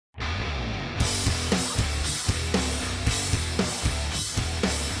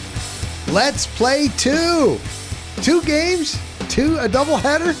Let's play two. Two games? A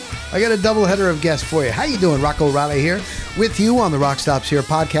doubleheader? I got a doubleheader of guests for you. How you doing? Rocco Riley here with you on the Rock Stops Here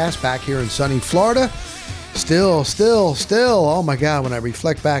podcast back here in sunny Florida. Still, oh my God, when I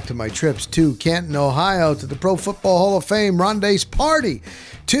reflect back to my trips to Canton, Ohio, to the Pro Football Hall of Fame Rondé's party,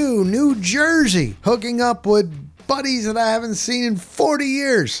 to New Jersey, hooking up with buddies that I haven't seen in 40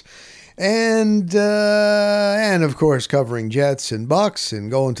 years. And of course, covering Jets and Bucks and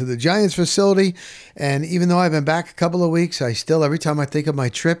going to the Giants facility. And even though I've been back a couple of weeks, I still, every time I think of my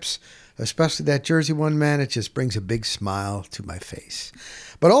trips, especially that Jersey one, man, it just brings a big smile to my face.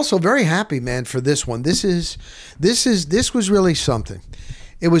 But also very happy, man, for this one. This was really something.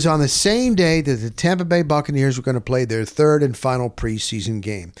 It was on the same day that the Tampa Bay Buccaneers were going to play their third and final preseason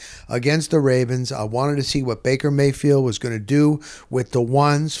game against the Ravens. I wanted to see what Baker Mayfield was going to do with the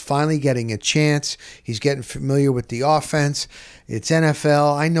ones, finally getting a chance. He's getting familiar with the offense. It's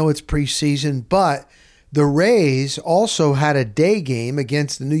NFL. I know it's preseason, but the Rays also had a day game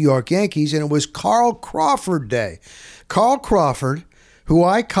against the New York Yankees, and it was Carl Crawford Day. Carl Crawford, who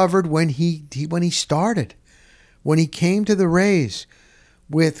I covered when he started, when he came to the Rays,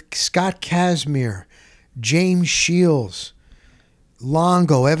 with Scott Kazmir, James Shields,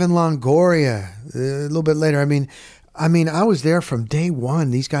 Longo, Evan Longoria, a little bit later. I mean, I was there from day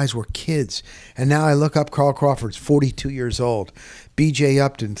one. These guys were kids. And now I look up Carl Crawford's 42 years old. B.J.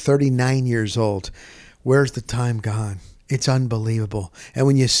 Upton, 39 years old. Where's the time gone? It's unbelievable. And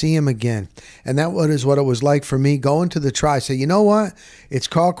when you see him again, and that is what it was like for me going to the try. Say, you know what? It's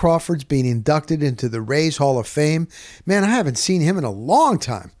Carl Crawford's being inducted into the Rays Hall of Fame. Man, I haven't seen him in a long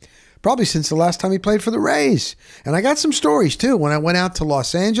time. Probably since the last time he played for the Rays. And I got some stories too. When I went out to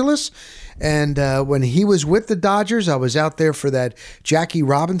Los Angeles and when he was with the Dodgers, I was out there for that Jackie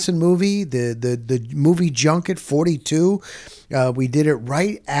Robinson movie, the movie Junket 42. We did it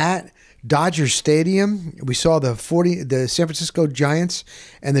right at Dodger Stadium. We saw the San Francisco Giants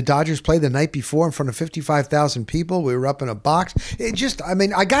and the Dodgers play the night before in front of 55,000 people. We were up in a box.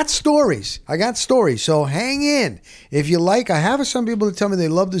 I got stories. So hang in. If you like, I have some people that tell me they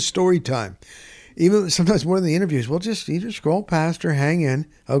love the story time. Even sometimes more than the interviews. We'll just either scroll past or hang in.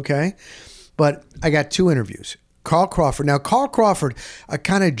 Okay. But I got two interviews. Carl Crawford. Now, Carl Crawford, I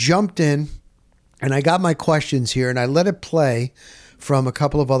kind of jumped in and I got my questions here and I let it play from a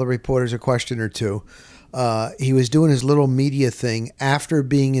couple of other reporters, a question or two. He was doing his little media thing after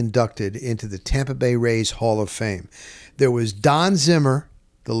being inducted into the Tampa Bay Rays Hall of Fame. There was Don Zimmer,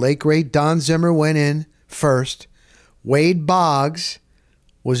 the late great Don Zimmer went in first. Wade Boggs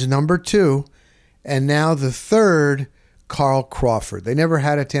was number two. And now the third, Carl Crawford. They never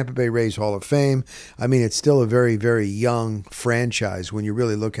had a Tampa Bay Rays Hall of Fame. I mean, it's still a very, very young franchise when you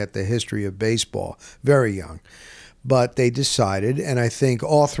really look at the history of baseball. Very young. But they decided, and I think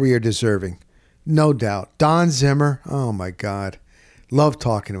all three are deserving. No doubt. Don Zimmer, oh my God. Love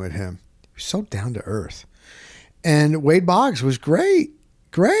talking with him. He's so down to earth. And Wade Boggs was great.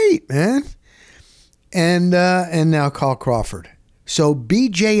 Great, man. And now Carl Crawford. So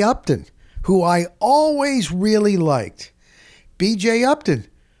B.J. Upton, who I always really liked. B.J. Upton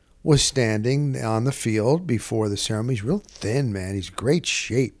was standing on the field before the ceremony. He's real thin, man. He's great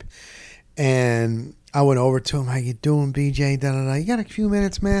shape. And I went over to him. How you doing, BJ? Da-da-da. You got a few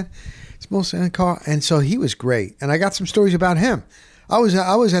minutes, man? It's mostly in the car. And so he was great. And I got some stories about him. I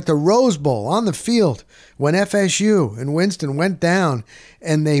was at the Rose Bowl on the field when FSU and Winston went down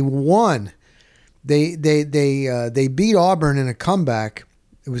and they won. They beat Auburn in a comeback.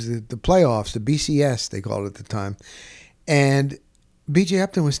 It was the playoffs, the BCS they called it at the time. And B.J.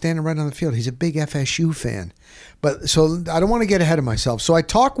 Upton was standing right on the field. He's a big FSU fan. But so I don't want to get ahead of myself. So I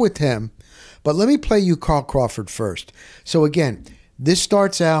talked with him. But let me play you Carl Crawford first. So again, this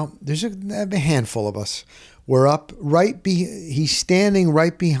starts out, there's a handful of us. We're up he's standing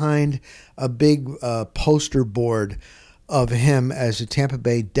right behind a big poster board of him as a Tampa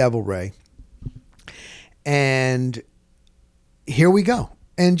Bay Devil Ray. And here we go.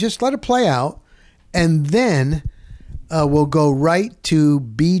 And just let it play out. And then we'll go right to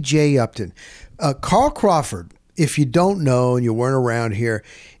B.J. Upton. Carl Crawford, if you don't know and you weren't around here,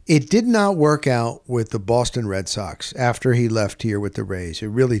 it did not work out with the Boston Red Sox after he left here with the Rays. It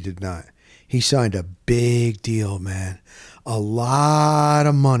really did not. He signed a big deal, man. A lot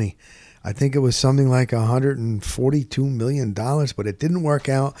of money. I think it was something like $142 million, but it didn't work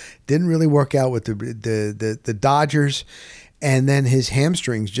out. Didn't really work out with the Dodgers. And then his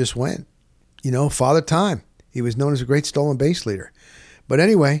hamstrings just went. Father Time. He was known as a great stolen base leader. But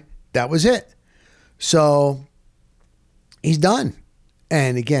anyway, that was it. So he's done.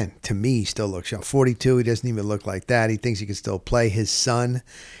 And again, to me, he still looks young. 42, he doesn't even look like that. He thinks he can still play. His son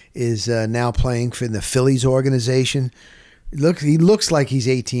is now playing for the Phillies organization. He looks like he's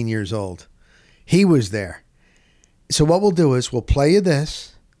 18 years old. He was there. So what we'll do is we'll play you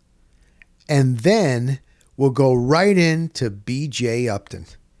this, and then we'll go right into B.J. Upton.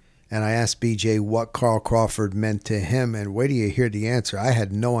 And I asked B.J. what Carl Crawford meant to him, and wait till you hear the answer. I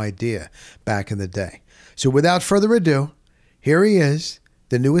had no idea back in the day. So without further ado, here he is,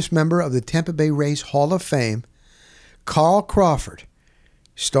 the newest member of the Tampa Bay Rays Hall of Fame, Carl Crawford,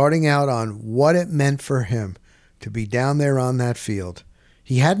 starting out on what it meant for him to be down there on that field.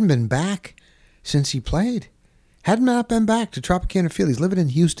 He hadn't been back since he played. Had not been back to Tropicana Field. He's living in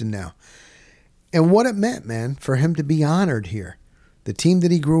Houston now. And what it meant, man, for him to be honored here. The team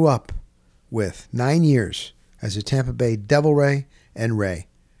that he grew up with, 9 years as a Tampa Bay Devil Ray and Ray.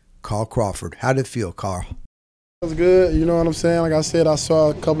 Carl Crawford. How did it feel, Carl? It was good, you know what I'm saying? Like I said, I saw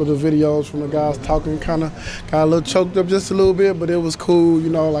a couple of the videos from the guys talking, kind of got a little choked up just a little bit, but it was cool,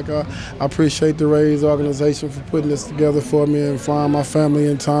 you know. Like I appreciate the Rays organization for putting this together for me and flying my family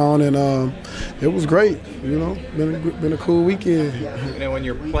in town, and it was great, you know. Been a cool weekend. You know, when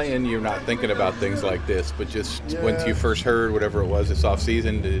you're playing, you're not thinking about things like this, but just once you first heard whatever it was this off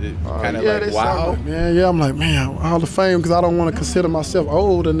season, did it kind of like wow? Man, yeah, I'm like, man, Hall of Fame, because I don't want to consider myself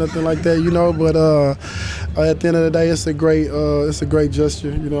old or nothing like that, you know. But at the end of the day, it's a great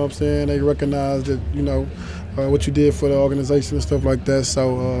gesture, you know what I'm saying? They recognize that, you know, what you did for the organization and stuff like that.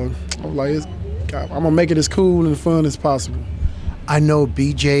 So I'm like, I'm gonna make it as cool and fun as possible. I know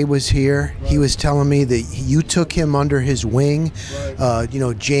BJ was here. Right. He was telling me that you took him under his wing. Right. You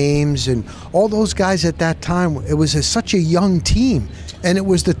know, James and all those guys at that time. It was such a young team. And it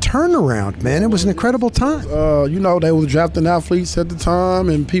was the turnaround, man. It was an incredible time. You know, they were drafting athletes at the time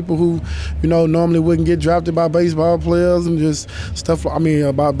and people who, you know, normally wouldn't get drafted by baseball players and just stuff,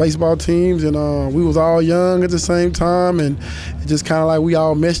 about baseball teams. And we was all young at the same time, and it just kind of like we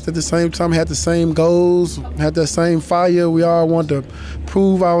all meshed at the same time, had the same goals, had that same fire. We all wanted to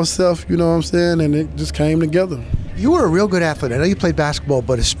prove ourselves, you know what I'm saying, and it just came together. You were a real good athlete. I know you played basketball,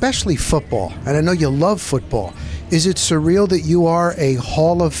 but especially football, and I know you love football. Is it surreal that you are a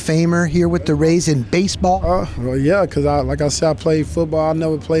Hall of Famer here with the Rays in baseball? Well, yeah, because like I said, I played football.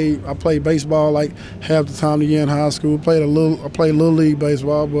 I played baseball like half the time of the year in high school. I played little league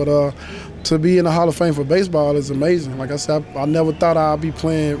baseball, but to be in the Hall of Fame for baseball is amazing. Like I said, I never thought I'd be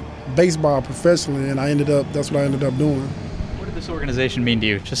playing baseball professionally, and that's what I ended up doing. What did this organization mean to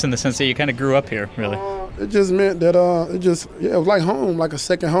you, just in the sense that you kind of grew up here, really? It just meant that it was like home, like a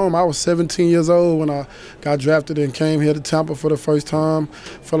second home. I was 17 years old when I got drafted and came here to Tampa for the first time.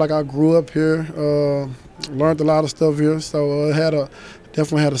 Felt like I grew up here, learned a lot of stuff here. So it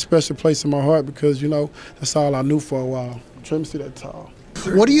definitely had a special place in my heart because, you know, that's all I knew for a while. Try to see that tall.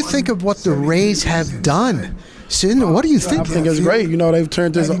 What do you think of what the Rays have done? Sin, what do you think? I think it's great. You know, they've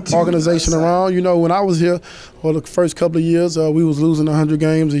turned this organization around. You know, when I was here, the first couple of years, we was losing 100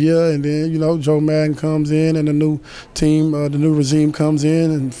 games a year, and then, you know, Joe Madden comes in, and the new team, the new regime comes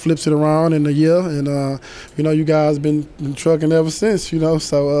in and flips it around in a year, and you know, you guys been trucking ever since. You know,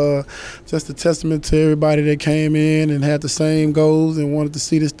 so just a testament to everybody that came in and had the same goals and wanted to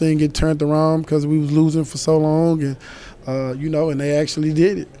see this thing get turned around because we was losing for so long, and you know, and they actually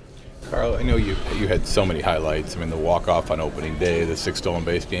did it. Carl, I know you had so many highlights. I mean, the walk-off on opening day, the 6 stolen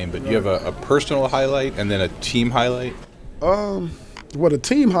base game, but you have a personal highlight and then a team highlight? Well, the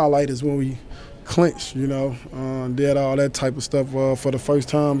team highlight is when we clinched, you know, did all that type of stuff for the first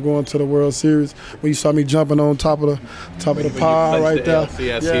time going to the World Series. When you saw me jumping on top of the pile right there.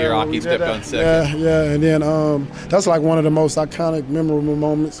 LCS here, Aki stepped on second. Yeah, and then that's like one of the most iconic, memorable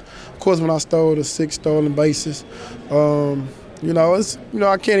moments. Of course, when I stole the 6 stolen bases. You know,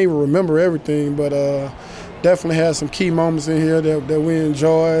 I can't even remember everything, but definitely had some key moments in here that we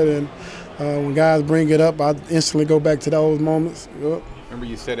enjoyed. And when guys bring it up, I instantly go back to those moments. Yep. Remember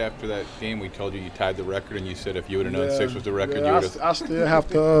you said after that game, we told you tied the record, and you said if you would have known 6 was the record, you would have. I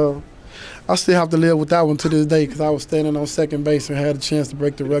still have to live with that one to this day because I was standing on second base and had a chance to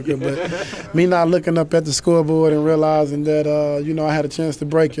break the record. But me not looking up at the scoreboard and realizing that, you know, I had a chance to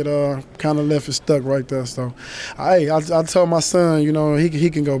break it, kind of left it stuck right there. So, I told my son, you know, he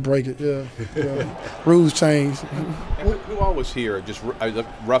can go break it. Yeah. Rules change. Who all was here? Just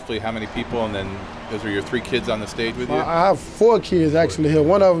roughly how many people? And then those were your 3 kids on the stage with you? I have 4 kids actually here.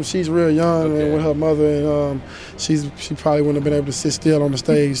 One of them, she's real young and with her mother, and she probably wouldn't have been able to sit still on the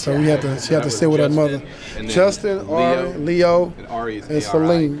stage. So she had to sit with her mother. And Justin, Leo, and Ari and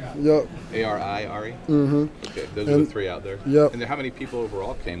Celine. Yep. A-R-I-R-E? Mm-hmm. Okay, those are the three out there. Yep. And then how many people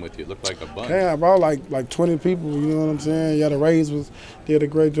overall came with you? It looked like a bunch. Yeah, about like 20 people, you know what I'm saying? Yeah, the Rays did a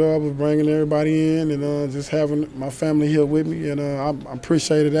great job of bringing everybody in and just having my family here with me. And I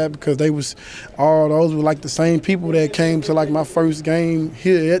appreciated that because all those were like the same people that came to like my first game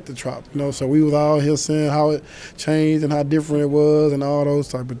here at the Trop, you know? So we was all here seeing how it changed and how different it was and all those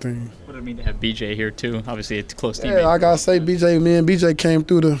type of things. What did it mean to have BJ here too? Obviously, it's close teammate. Yeah, I gotta say, me and BJ came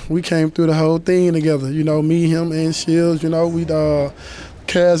through the whole thing together. You know, me, him, and Shields. You know, we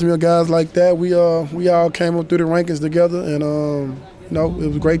Casimir, guys like that. We all came up through the rankings together, and you know, it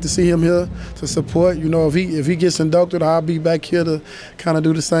was great to see him here to support. You know, if he gets inducted, I'll be back here to kind of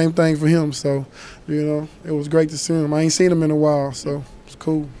do the same thing for him. So, you know, it was great to see him. I ain't seen him in a while, so it's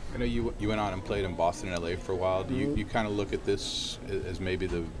cool. I know you went on and played in Boston and LA for a while. Do you kind of look at this as maybe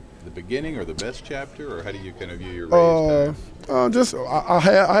the beginning or the best chapter, or how do you kind of view your Rays time? I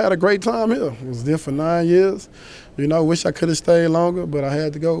had a great time here. I was there for 9 years. You know, wish I could have stayed longer, but I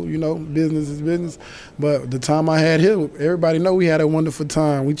had to go. You know, business is business. But the time I had here, everybody know we had a wonderful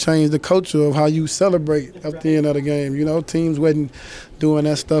time. We changed the culture of how you celebrate at the end of the game. You know, teams wasn't doing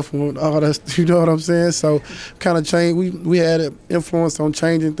that stuff with all that. You know what I'm saying? So, kind of changed. We had an influence on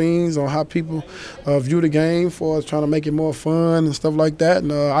changing things, on how people view the game, for us trying to make it more fun and stuff like that.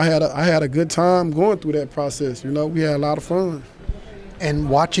 And I had a good time going through that process. You know, we had a lot of fun. And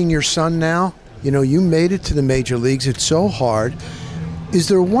watching your son now, you know, you made it to the major leagues. It's so hard. Is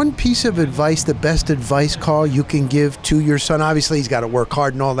there one piece of advice, the best advice, Carl, you can give to your son? Obviously, he's got to work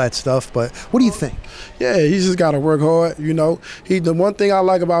hard and all that stuff, but what do you think? Yeah, he's just got to work hard, you know. The one thing I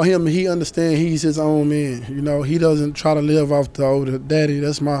like about him, he understands he's his own man. You know, he doesn't try to live off the older daddy.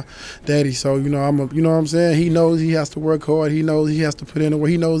 That's my daddy. So, you know, you know what I'm saying? He knows he has to work hard. He knows he has to put in the work.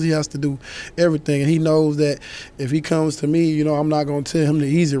 He knows he has to do everything. And he knows that if he comes to me, you know, I'm not going to tell him the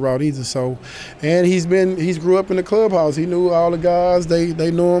easy route either. So, and he's grew up in the clubhouse. He knew all the guys.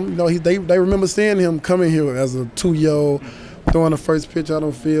 They knew him. You know, they remember seeing him coming here as a 2-year-old, throwing the first pitch out on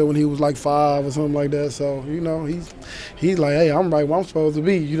the field when he was like 5 or something like that. So, you know, he's like, hey, I'm right where I'm supposed to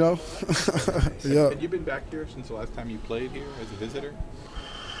be, you know. Yeah. Have you been back here since the last time you played here as a visitor?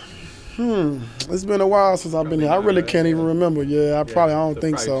 It's been a while since I've been here. I really can't even remember. Yeah, I don't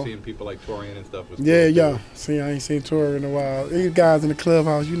think so. Seeing people like Torian and stuff was yeah. See, I ain't seen Torian in a while. These guys in the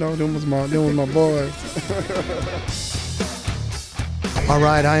clubhouse, you know, them was my boys. All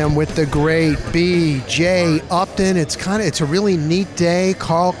right, I am with the great B.J. Upton. It's a really neat day.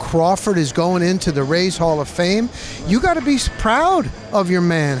 Carl Crawford is going into the Rays Hall of Fame. You got to be proud of your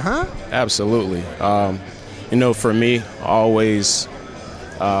man, huh? Absolutely. You know, for me, always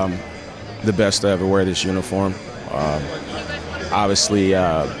the best to ever wear this uniform. Obviously,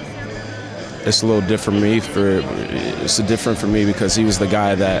 it's a little different for me because he was the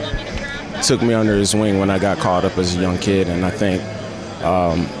guy that took me under his wing when I got called up as a young kid, and I think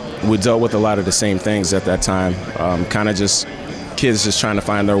we dealt with a lot of the same things at that time, kind of just kids just trying to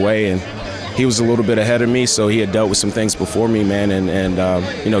find their way, and he was a little bit ahead of me, so he had dealt with some things before me, man, and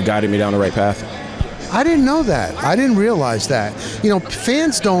you know, guided me down the right path. I didn't know that. I didn't realize that. You know,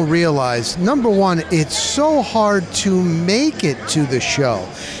 fans don't realize, number one, it's so hard to make it to the show.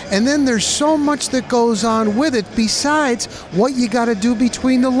 And then there's so much that goes on with it besides what you got to do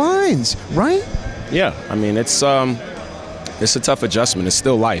between the lines, right? Yeah, I mean, it's a tough adjustment. It's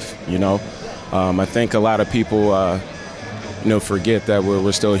still life, you know. I think a lot of people, you know, forget that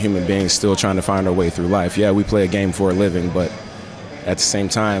we're still human beings, still trying to find our way through life. Yeah, we play a game for a living, but at the same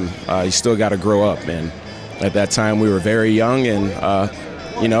time, you still got to grow up. And at that time, we were very young and,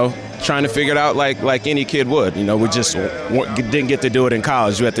 you know, trying to figure it out like any kid would. You know, we just didn't get to do it in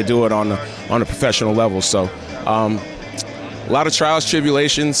college. You had to do it on a professional level. So a lot of trials,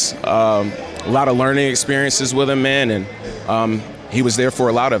 tribulations, a lot of learning experiences with him, man, and he was there for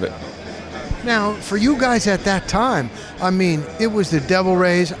a lot of it. Now, for you guys at that time, I mean, it was the Devil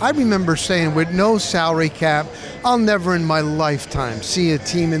Rays. I remember saying with no salary cap, I'll never in my lifetime see a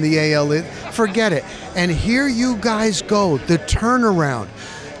team in the AL. Forget it. And here you guys go, the turnaround,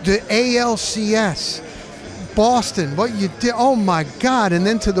 the ALCS, Boston, what you did, oh my God, and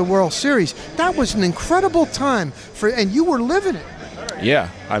then to the World Series. That was an incredible time, and you were living it. Yeah,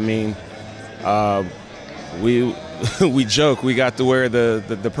 I mean, we joke, we got to wear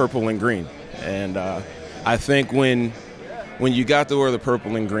the purple and green. And I think when you got to wear the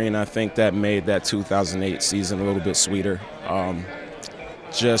purple and green, I think that made that 2008 season a little bit sweeter.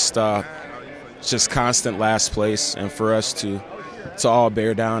 Just constant last place, and for us to all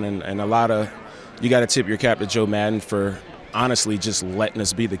bear down, and a lot of, you got to tip your cap to Joe Madden for honestly just letting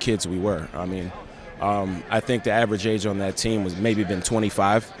us be the kids we were. I mean, I think the average age on that team was maybe been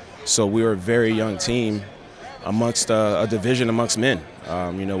 25, So we were a very young team amongst a division amongst men,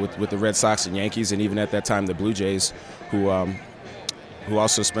 with the Red Sox and Yankees, and even at that time the Blue Jays, who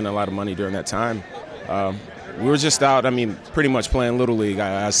also spent a lot of money during that time. We were just out, pretty much playing Little League.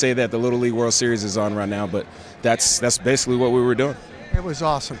 I say that the Little League World Series is on right now, but that's basically what we were doing. It was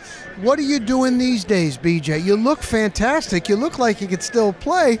awesome. What are you doing these days, BJ? You look fantastic. You look like you could still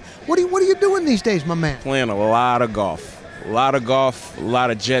play. What are you doing these days, my man? Playing a lot of golf. A lot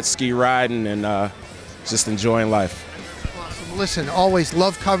of jet ski riding, and just enjoying life. Awesome. Listen, always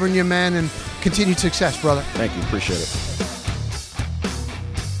love covering you, man, and continued success, brother. Thank you. Appreciate it.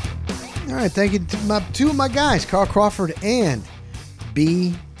 All right, thank you to two of my guys, Carl Crawford and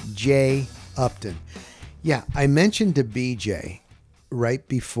BJ Upton. Yeah, I mentioned to BJ right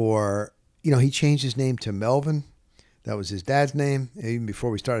before, he changed his name to Melvin. That was his dad's name. Even before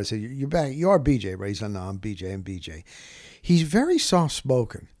we started, I said, "You're back. You are BJ, right?" He said, "No, I'm BJ. I'm BJ." He's very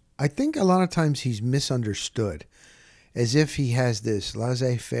soft-spoken. I think a lot of times he's misunderstood, as if he has this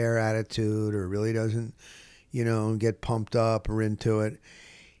laissez-faire attitude or really doesn't, get pumped up or into it.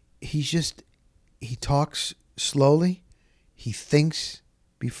 He talks slowly. He thinks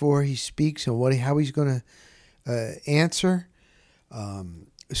before he speaks and how he's going to answer.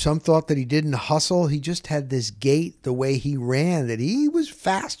 Some thought that he didn't hustle. He just had this gait, the way he ran, that he was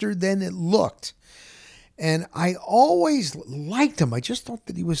faster than it looked. And I always liked him. I just thought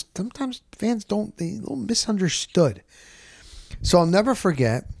that he was, sometimes fans they a little misunderstood. So I'll never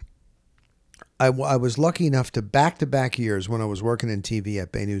forget, I was lucky enough to back-to-back years when I was working in TV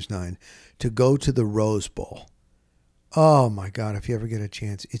at Bay News 9 to go to the Rose Bowl. Oh my God, if you ever get a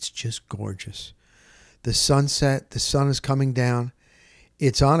chance, it's just gorgeous. The sunset, the sun is coming down.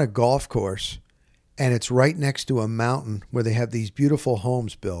 It's on a golf course, and it's right next to a mountain where they have these beautiful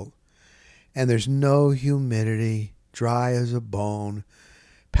homes built. And there's no humidity, dry as a bone.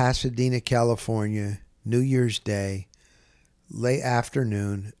 Pasadena, California, New Year's Day, late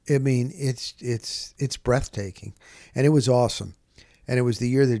afternoon. It's breathtaking. And it was awesome. And it was the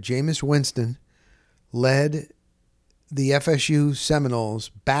year that Jameis Winston led the FSU Seminoles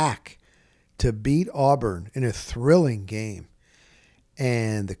back to beat Auburn in a thrilling game.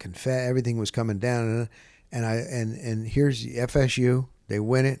 And the everything was coming down. And here's the FSU. They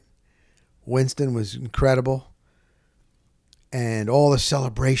win it. Winston was incredible. And all the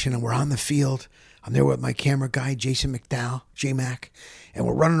celebration, and we're on the field. I'm there with my camera guy, Jason McDowell, J-Mac, and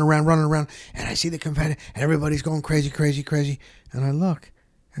we're running around, and I see the confetti, and everybody's going crazy. And I look,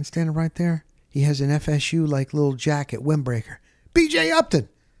 and standing right there, he has an FSU-like little jacket, windbreaker. BJ Upton.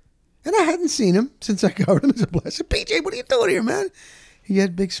 And I hadn't seen him since I covered him as a blessed. BJ, what are you doing here, man? He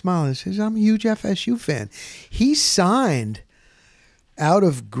had a big smile. He says, "I'm a huge FSU fan." He signed out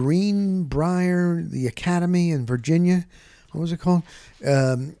of Greenbrier, the academy in Virginia. What was it called?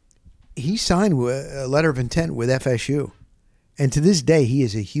 He signed a letter of intent with FSU. And to this day, he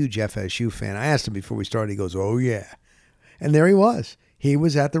is a huge FSU fan. I asked him before we started. He goes, "Oh, yeah." And there he was. He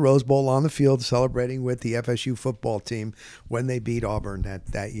was at the Rose Bowl on the field celebrating with the FSU football team when they beat Auburn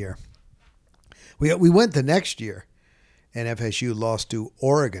that year. We went the next year, and FSU lost to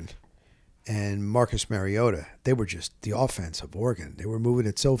Oregon and Marcus Mariota. They were just the offense of Oregon. They were moving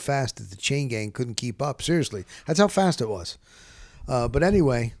it so fast that the chain gang couldn't keep up. Seriously, that's how fast it was. But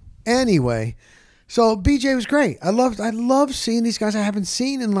anyway, so BJ was great. I love seeing these guys I haven't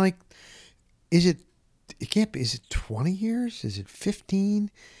seen in is it 20 years? Is it 15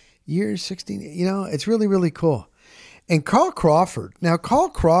 years, 16? It's really, really cool. And Carl Crawford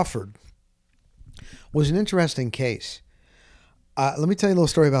was an interesting case. Let me tell you a little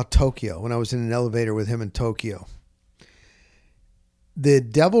story about Tokyo, when I was in an elevator with him in Tokyo. The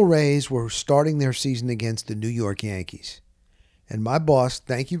Devil Rays were starting their season against the New York Yankees. And my boss,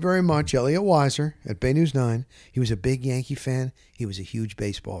 thank you very much, Elliot Weiser at Bay News 9, he was a big Yankee fan. He was a huge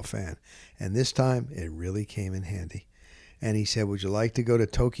baseball fan. And this time, it really came in handy. And he said, "Would you like to go to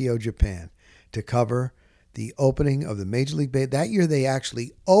Tokyo, Japan, to cover the opening of the Major League Baseball?" That year, they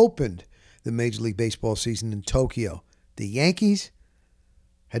actually opened the Major League Baseball season in Tokyo. The Yankees,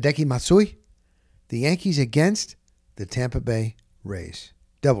 Hideki Matsui, the Yankees against the Tampa Bay Rays,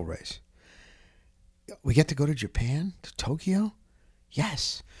 Devil Rays. We get to go to Japan, to Tokyo?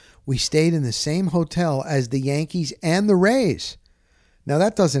 Yes. We stayed in the same hotel as the Yankees and the Rays. Now,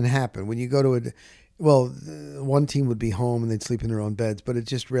 that doesn't happen. When you go to one team would be home and they'd sleep in their own beds, but it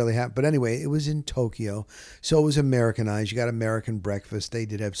just rarely happened. But anyway, it was in Tokyo, so it was Americanized. You got American breakfast. They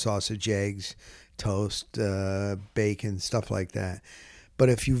did have sausage, eggs, toast, bacon, stuff like that. But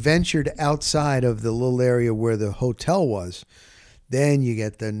if you ventured outside of the little area where the hotel was, then you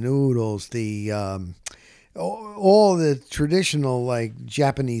get the noodles, the all the traditional like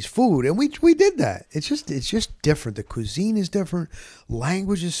Japanese food, and we did that. It's just different. The cuisine is different.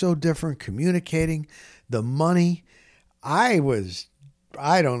 Language is so different. Communicating, the money. I was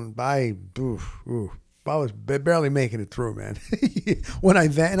barely making it through, man.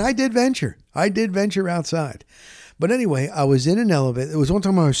 I did venture outside. But anyway, I was in an elevator. It was one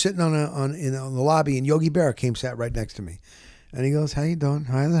time I was sitting on the lobby, and Yogi Berra sat right next to me, and he goes, "How you doing?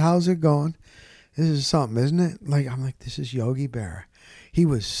 How's it going? This is something, isn't it?" I'm like, this is Yogi Berra. He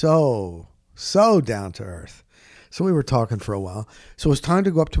was so down to earth. So we were talking for a while. So it was time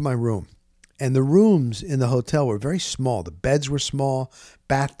to go up to my room, and the rooms in the hotel were very small. The beds were small,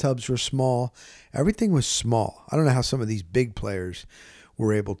 bathtubs were small, everything was small. I don't know how some of these big players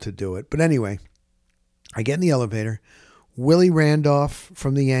were able to do it, but anyway. I get in the elevator. Willie Randolph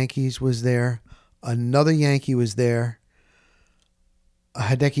from the Yankees was there. Another Yankee was there.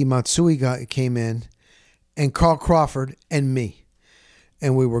 Hideki Matsui came in, and Carl Crawford and me.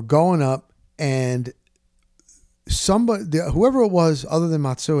 And we were going up, and whoever it was other than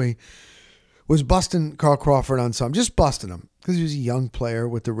Matsui, was busting Carl Crawford on something. Just busting him, because he was a young player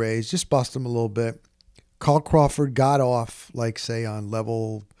with the Rays. Just busting him a little bit. Carl Crawford got off, say, on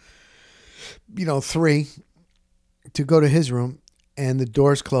level 3 to go to his room, and the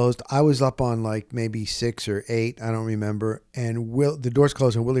doors closed. I was up on maybe 6 or 8, I don't remember. And the doors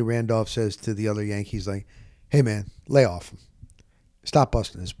closed, and Willie Randolph says to the other Yankees, "Hey man, lay off him. Stop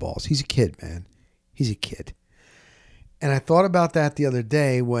busting his balls. He's a kid, man. He's a kid." And I thought about that the other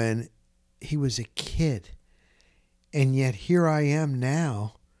day when he was a kid, and yet here I am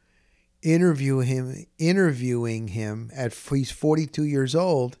now interviewing him he's 42 years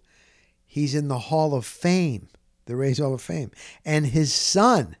old. He's in the Hall of Fame, the Rays Hall of Fame. And his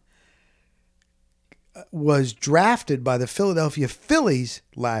son was drafted by the Philadelphia Phillies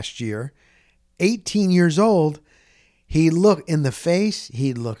last year, 18 years old. He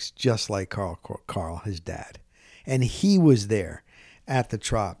looks just like Carl, his dad. And he was there at the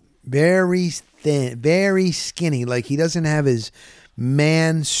Trop. Very thin, very skinny. He doesn't have his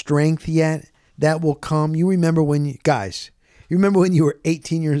man strength yet. That will come. You remember when you were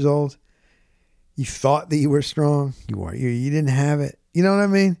 18 years old? You thought that you were strong. You weren't. You didn't have it. You know what I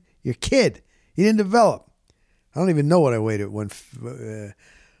mean? You're a kid. You didn't develop. I don't even know what I weighed at when.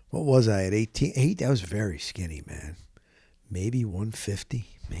 What was I at 18? I was very skinny, man. Maybe 150,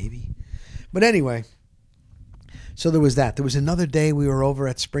 maybe. But anyway, so there was that. There was another day we were over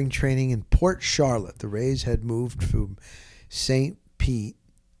at spring training in Port Charlotte. The Rays had moved from St. Pete,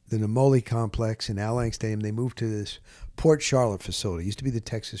 the Namoli complex in Al Lang Stadium. They moved to this Port Charlotte facility. It used to be the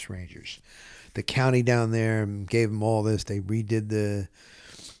Texas Rangers. The county down there gave them all this. They redid the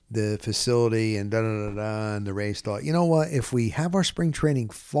facility and da-da-da-da, and the Rays thought, you know what, if we have our spring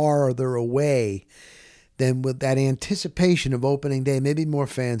training farther away, then with that anticipation of opening day, maybe more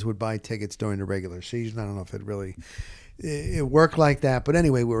fans would buy tickets during the regular season. I don't know if it worked like that. But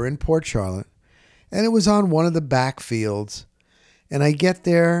anyway, we were in Port Charlotte, and it was on one of the back fields. And I get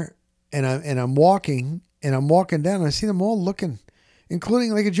there, and I'm walking down, and I see them all looking,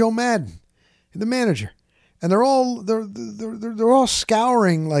 including a Joe Madden, the manager, and they're all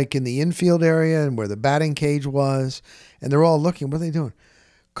scouring in the infield area and where the batting cage was, and they're all looking. What are they doing?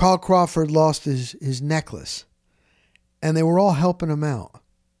 Carl Crawford lost his necklace, and they were all helping him out.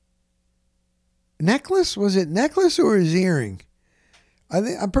 Necklace? Was it necklace or his earring?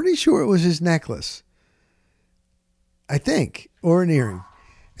 I'm pretty sure it was his necklace. I think, or an earring.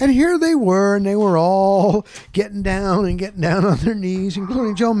 And here they were, and they were all getting down on their knees,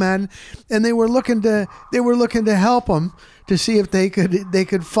 including Joe Madden, and they were looking to help him to see if they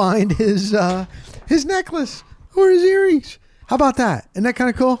could find his necklace or his earrings. How about that? Isn't that kind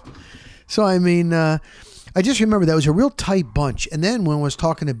of cool? So I just remember that was a real tight bunch. And then when I was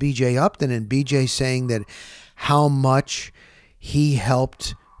talking to BJ Upton, and BJ saying that how much he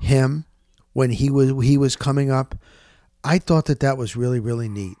helped him when he was coming up, I thought that was really, really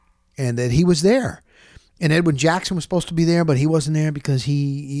neat, and that he was there. And Edwin Jackson was supposed to be there, but he wasn't there because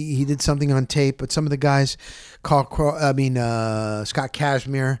he did something on tape. But some of the guys, Scott Kazmir,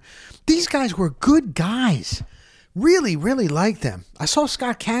 these guys were good guys. Really, really liked them. I saw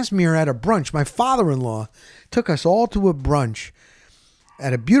Scott Kazmir at a brunch. My father-in-law took us all to a brunch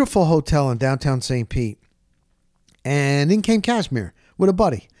at a beautiful hotel in downtown St. Pete. And in came Kazmir with a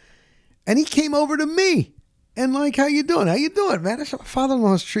buddy. And he came over to me. And how you doing? How you doing, man? That's how my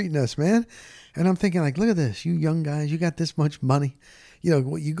father-in-law's treating us, man. And I'm thinking, look at this. You young guys, you got this much money.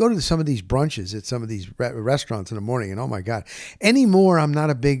 You go to some of these brunches at some of these restaurants in the morning, and oh, my God. Anymore, I'm not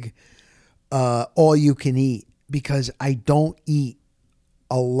a big all-you-can-eat because I don't eat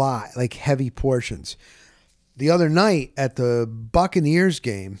a lot, heavy portions. the other night at the Buccaneers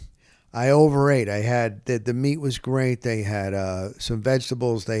game, I overate. I had the meat was great. They had some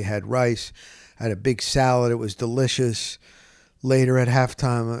vegetables. They had rice. I had a big salad. It was delicious. Later at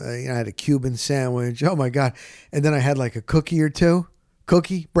halftime, I had a Cuban sandwich. Oh my God! And then I had like a cookie or two,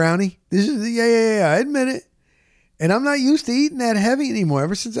 brownie. This is yeah. I admit it. And I'm not used to eating that heavy anymore.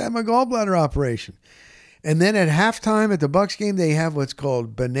 Ever since I had my gallbladder operation. And then at halftime at the Bucs game, they have what's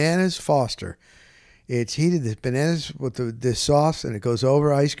called Bananas Foster. It's heated the bananas with this sauce, and it goes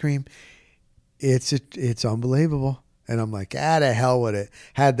over ice cream. It's unbelievable. And I'm like, the hell with it.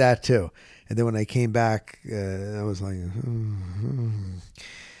 Had that too. And then when I came back, I was like,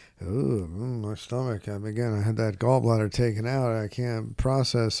 my stomach. Again, I had that gallbladder taken out. I can't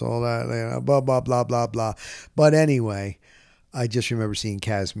process all that. Blah, blah, blah, blah, blah. But anyway, I just remember seeing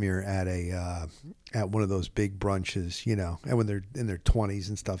Casimir at one of those big brunches, and when they're in their 20s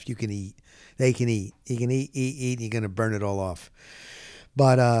and stuff, you can eat. They can eat. You can eat, and you're going to burn it all off.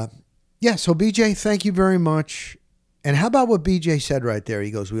 But, so BJ, thank you very much. And how about what BJ said right there? He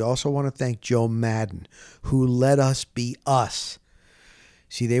goes, we also want to thank Joe Madden, who let us be us.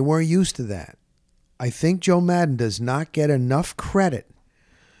 See, they weren't used to that. I think Joe Madden does not get enough credit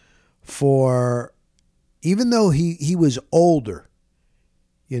for, even though he was older,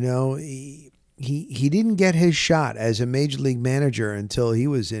 he didn't get his shot as a major league manager until he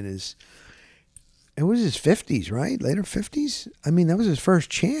was in his 50s, right? Later 50s? I mean, that was his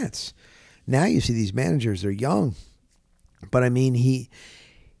first chance. Now you see these managers, they're young. But I mean, he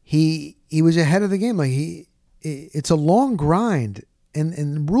was ahead of the game. Like it's a long grind,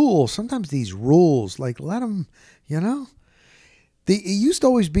 and rules. Sometimes these rules, like let them, It used to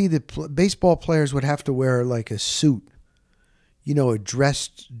always be that baseball players would have to wear like a suit, a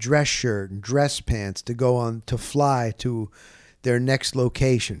dress shirt and dress pants to go on to fly to their next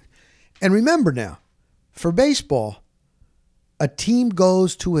location. And remember now, for baseball, a team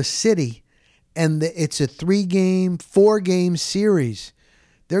goes to a city. And it's a 4-game series.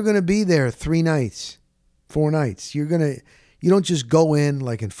 They're going to be there 4 nights. You don't just go in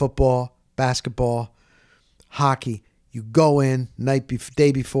like in football, basketball, hockey. You go in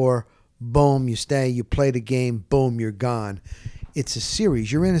day before, boom, you stay, you play the game, boom, you're gone. It's a series.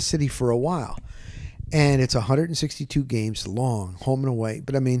 You're in a city for a while. And it's 162 games long, home and away.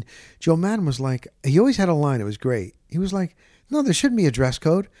 But I mean, Joe Madden was like, he always had a line. It was great. He was like, no, there shouldn't be a dress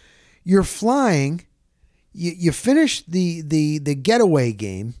code. You're flying, you finish the getaway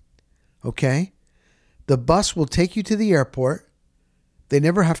game, okay? The bus will take you to the airport. They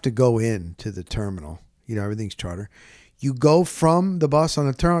never have to go in to the terminal. Everything's charter. You go from the bus on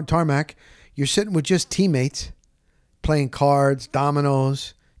the tarmac. You're sitting with just teammates, playing cards,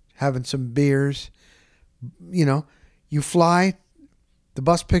 dominoes, having some beers. You fly. The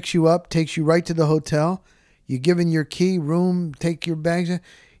bus picks you up, takes you right to the hotel. You're given your key, room, take your bags.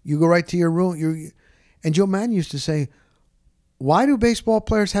 You go right to your room. And Joe Madden used to say, why do baseball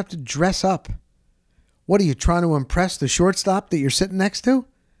players have to dress up? What are you trying to impress the shortstop that you're sitting next to?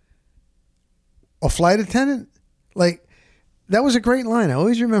 A flight attendant? Like, that was a great line. I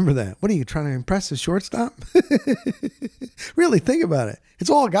always remember that. What are you trying to impress the shortstop? Really think about it. It's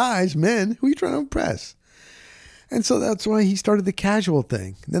all guys, men. Who are you trying to impress? And so that's why he started the casual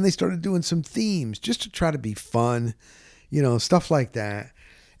thing. And then they started doing some themes just to try to be fun, stuff like that.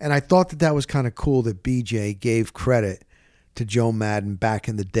 And I thought that was kind of cool that BJ gave credit to Joe Madden back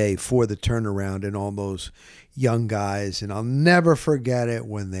in the day for the turnaround and all those young guys. And I'll never forget it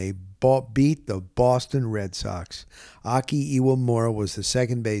when they beat the Boston Red Sox. Aki Iwamura was the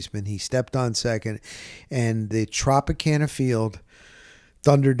second baseman. He stepped on second, and the Tropicana Field,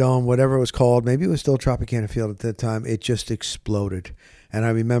 Thunderdome, whatever it was called, maybe it was still Tropicana Field at that time, it just exploded. And I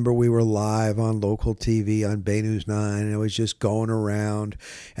remember we were live on local TV on Bay News 9, and I was just going around.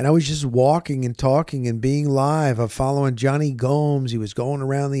 And I was just walking and talking and being live. I'm following Johnny Gomes. He was going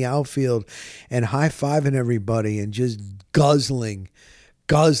around the outfield and high-fiving everybody and just guzzling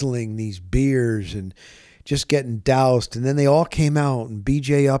these beers and just getting doused. And then they all came out, and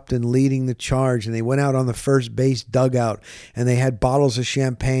B.J. Upton leading the charge, and they went out on the first base dugout, and they had bottles of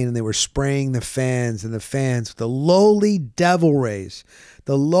champagne, and they were spraying the fans, the lowly Devil Rays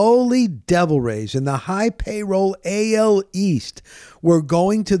in the high payroll AL East were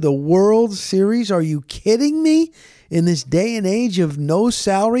going to the World Series. Are you kidding me? In this day and age of no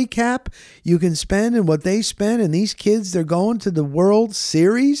salary cap you can spend and what they spend, and these kids, they're going to the World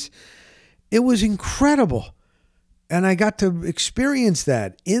Series. It was incredible. And I got to experience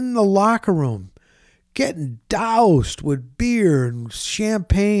that in the locker room, getting doused with beer and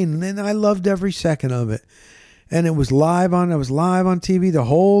champagne. And I loved every second of it. And I was live on TV the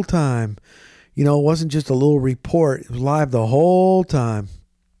whole time. You know, it wasn't just a little report. It was live the whole time.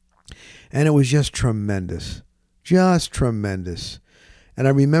 And it was just tremendous. Just tremendous. And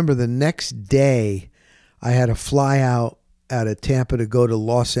I remember the next day, I had to fly out of Tampa to go to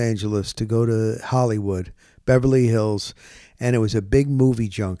Los Angeles, to go to Hollywood, Beverly Hills. And it was a big movie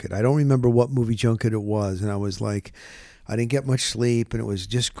junket. I don't remember what movie junket it was. And I was like, I didn't get much sleep, and it was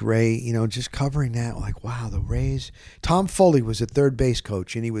just great, you know, just covering that. Like, wow, the Rays. Tom Foley was a third base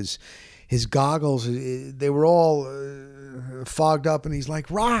coach, and his goggles, they were all fogged up, and he's like,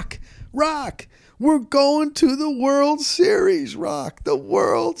 Rock, we're going to the World Series, Rock, the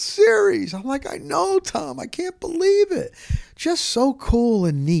World Series. I'm like, I know, Tom, I can't believe it. Just so cool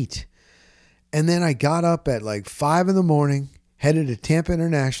and neat. And then I got up at like 5 a.m, headed to Tampa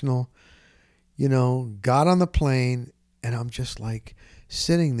International, you know, got on the plane, and I'm just like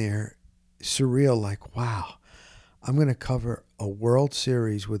sitting there, surreal, like, wow, I'm going to cover a World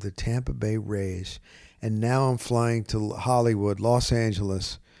Series with the Tampa Bay Rays. And now I'm flying to Hollywood, Los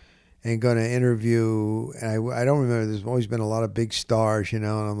Angeles, and going to interview. And I don't remember, there's always been a lot of big stars, you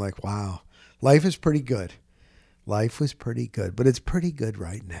know, and I'm like, wow, life is pretty good. Life was pretty good, but it's pretty good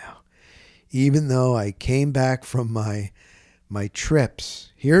right now. Even though I came back from my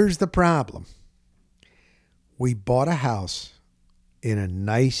trips, here's the problem. We bought a house in a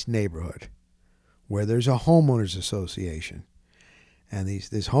nice neighborhood where there's a homeowners association. And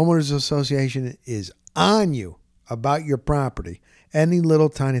this homeowners association is on you about your property, any little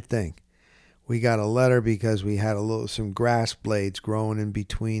tiny thing. We got a letter because we had some grass blades growing in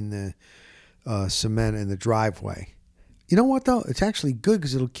between the cement and the driveway. You know what, though? It's actually good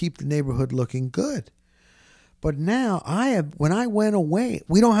because it'll keep the neighborhood looking good. But now when I went away,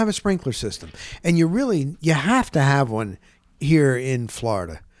 we don't have a sprinkler system. And you have to have one here in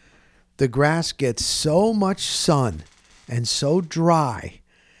Florida. The grass gets so much sun and so dry,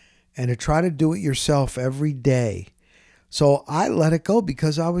 and to try to do it yourself every day. So I let it go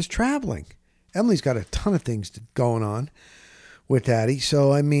because I was traveling. Emily's got a ton of things going on with Daddy.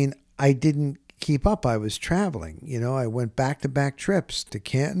 So, I mean, I didn't keep up. I was traveling. You know, I went back-to-back trips to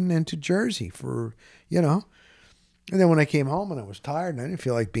Canton and to Jersey for, you know. And then when I came home and I was tired and I didn't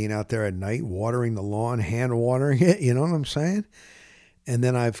feel like being out there at night watering the lawn, hand watering it, you know what I'm saying? And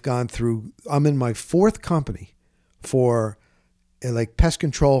then I'm in my 4th company for like pest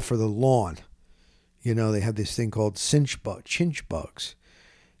control for the lawn. You know, they have this thing called chinch bugs.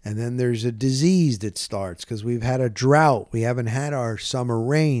 And then there's a disease that starts because we've had a drought. We haven't had our summer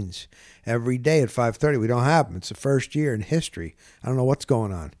rains every day at 5:30. We don't have them. It's the first year in history. I don't know what's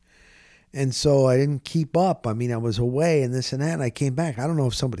going on. And so I didn't keep up. I mean, I was away and this and that, and I came back. I don't know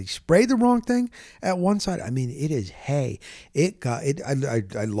if somebody sprayed the wrong thing at one side. I mean, it is hay. I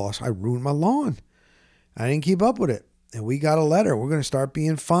ruined my lawn. I didn't keep up with it. And we got a letter. We're going to start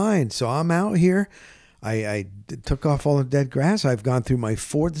being fined. So I'm out here. I took off all the dead grass. I've gone through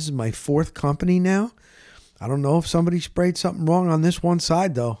this is my 4th company now. I don't know if somebody sprayed something wrong on this one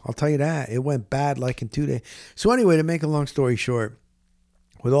side, though. I'll tell you that. It went bad like in 2 days. So anyway, to make a long story short,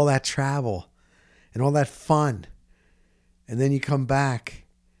 with all that travel and all that fun, and then you come back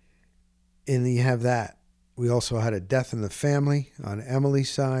and you have that. We also had a death in the family on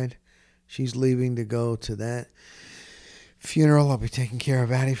Emily's side. She's leaving to go to that funeral. I'll be taking care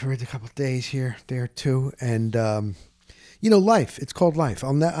of Addie for a couple of days here, there too. And, you know, life. It's called life.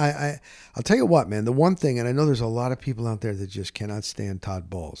 I'll tell you what, man, the one thing, and I know there's a lot of people out there that just cannot stand Todd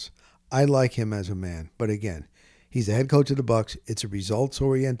Bowles. I like him as a man. But again, he's the head coach of the Bucs. It's a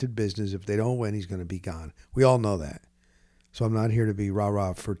results-oriented business. If they don't win, he's going to be gone. We all know that. So I'm not here to be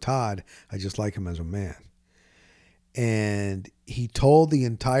rah-rah for Todd. I just like him as a man. And he told the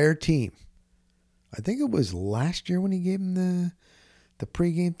entire team, I think it was last year when he gave him the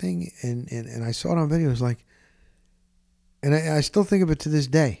pregame thing, and I saw it on video. It was like, and I still think of it to this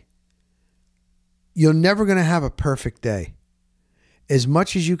day. You're never going to have a perfect day. As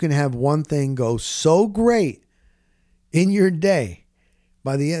much as you can have one thing go so great in your day,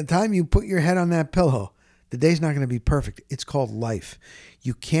 by the time you put your head on that pillow, the day's not going to be perfect. It's called life.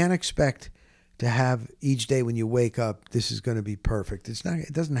 You can't expect to have each day when you wake up, this is going to be perfect.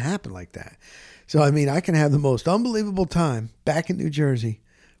 It doesn't happen like that. So, I mean, I can have the most unbelievable time back in New Jersey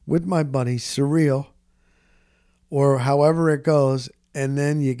with my buddies, surreal, or however it goes, and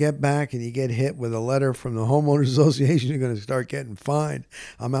then you get back and you get hit with a letter from the homeowners association. You're going to start getting fined.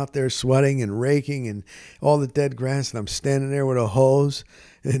 I'm out there sweating and raking and all the dead grass, and I'm standing there with a hose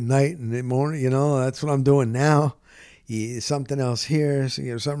at night and in the morning. You know, that's what I'm doing now. Something else here, so,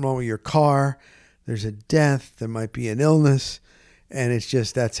 you know, something wrong with your car. There's a death. There might be an illness. And it's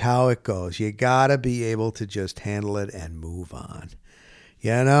just, that's how it goes. You got to be able to just handle it and move on.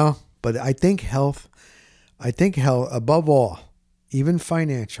 You know? But I think health, above all, even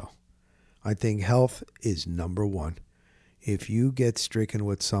financial, I think health is number one. If you get stricken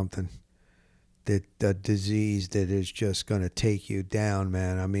with something, that the disease that is just going to take you down,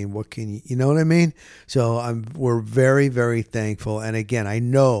 man. I mean, what can you know what I mean? So we're very, very thankful. And again, I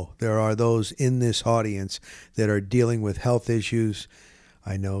know there are those in this audience that are dealing with health issues.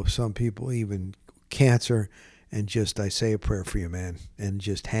 I know some people even cancer, and just, I say a prayer for you, man, and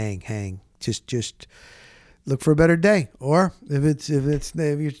just hang, just look for a better day. Or if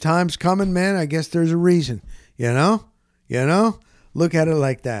your time's coming, man, I guess there's a reason, you know, look at it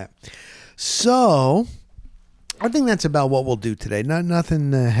like that. So I think that's about what we'll do today.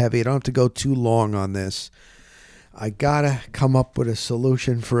 Nothing heavy. I don't have to go too long on this. I got to come up with a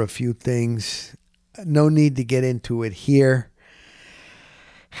solution for a few things. No need to get into it here.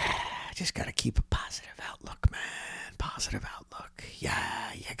 I just got to keep a positive outlook, man. Positive outlook.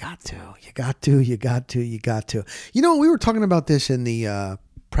 Yeah, you got to. You know, we were talking about this in the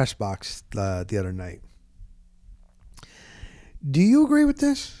press box the other night. Do you agree with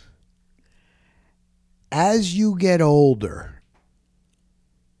this? As you get older,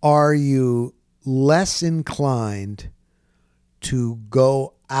 are you less inclined to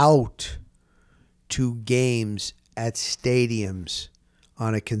go out to games at stadiums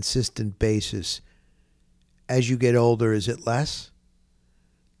on a consistent basis? As you get older, is it less?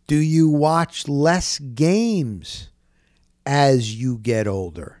 Do you watch less games as you get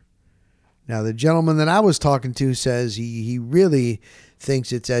older? Now, the gentleman that I was talking to says he really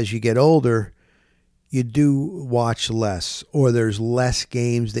thinks it's as you get older, you do watch less, or there's less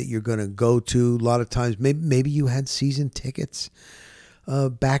games that you're going to go to. A lot of times, maybe you had season tickets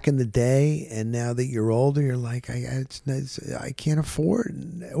back in the day, and now that you're older, you're like, I can't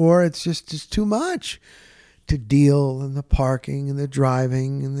afford, or it's just too much to deal, and the parking and the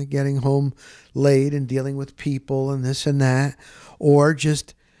driving and the getting home late and dealing with people and this and that, or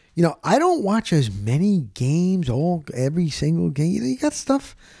just, I don't watch as many games, every single game. You got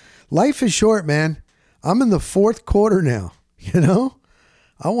stuff. Life is short, man. I'm in the fourth quarter now,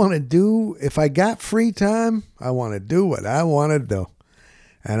 I want to do, if I got free time, I want to do what I want to do.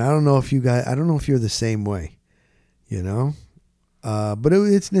 And I don't know if you're the same way, but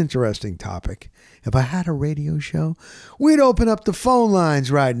it's an interesting topic. If I had a radio show, we'd open up the phone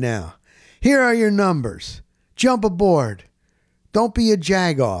lines right now. Here are your numbers. Jump aboard. Don't be a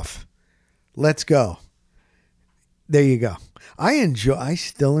jagoff. Let's go. There you go. I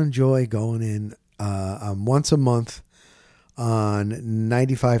still enjoy going in once a month on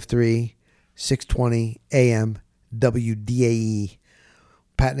 95.3, 620 AM, WDAE,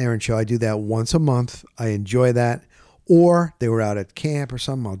 Pat and Aaron Show. I do that once a month. I enjoy that. Or they were out at camp or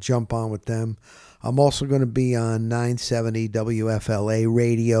something, I'll jump on with them. I'm also going to be on 970 WFLA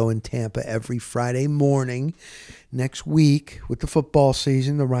radio in Tampa every Friday morning next week with the football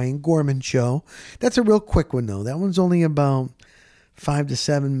season, the Ryan Gorman Show. That's a real quick one, though. That one's only about 5 to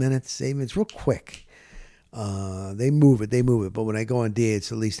 7 minutes. It's real quick. They move it. But when I go on DA,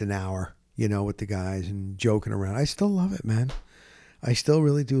 it's at least an hour, with the guys and joking around. I still love it, man. I still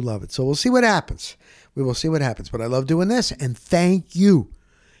really do love it. So we'll see what happens. We will see what happens. But I love doing this, and thank you.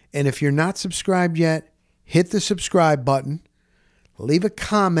 And if you're not subscribed yet, hit the subscribe button, leave a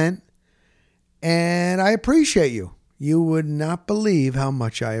comment, and I appreciate you. You would not believe how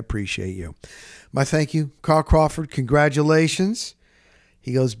much I appreciate you. My thank you, Carl Crawford. Congratulations.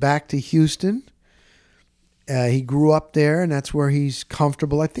 He goes back to Houston. He grew up there, and that's where he's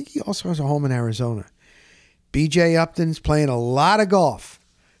comfortable. I think he also has a home in Arizona. BJ Upton's playing a lot of golf,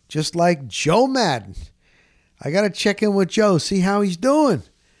 just like Joe Madden. I got to check in with Joe, see how he's doing.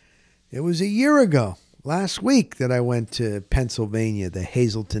 It was a year ago, last week, that I went to Pennsylvania, the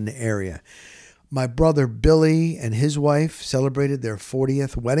Hazleton area. My brother Billy and his wife celebrated their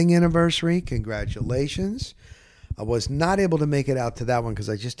 40th wedding anniversary. Congratulations. I was not able to make it out to that one because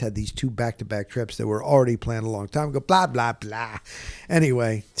I just had these 2 back-to-back trips that were already planned a long time ago. Blah, blah, blah.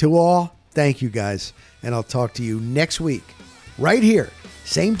 Anyway, to all, thank you guys. And I'll talk to you next week, right here,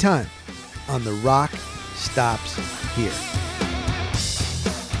 same time, on The Rock Stops Here.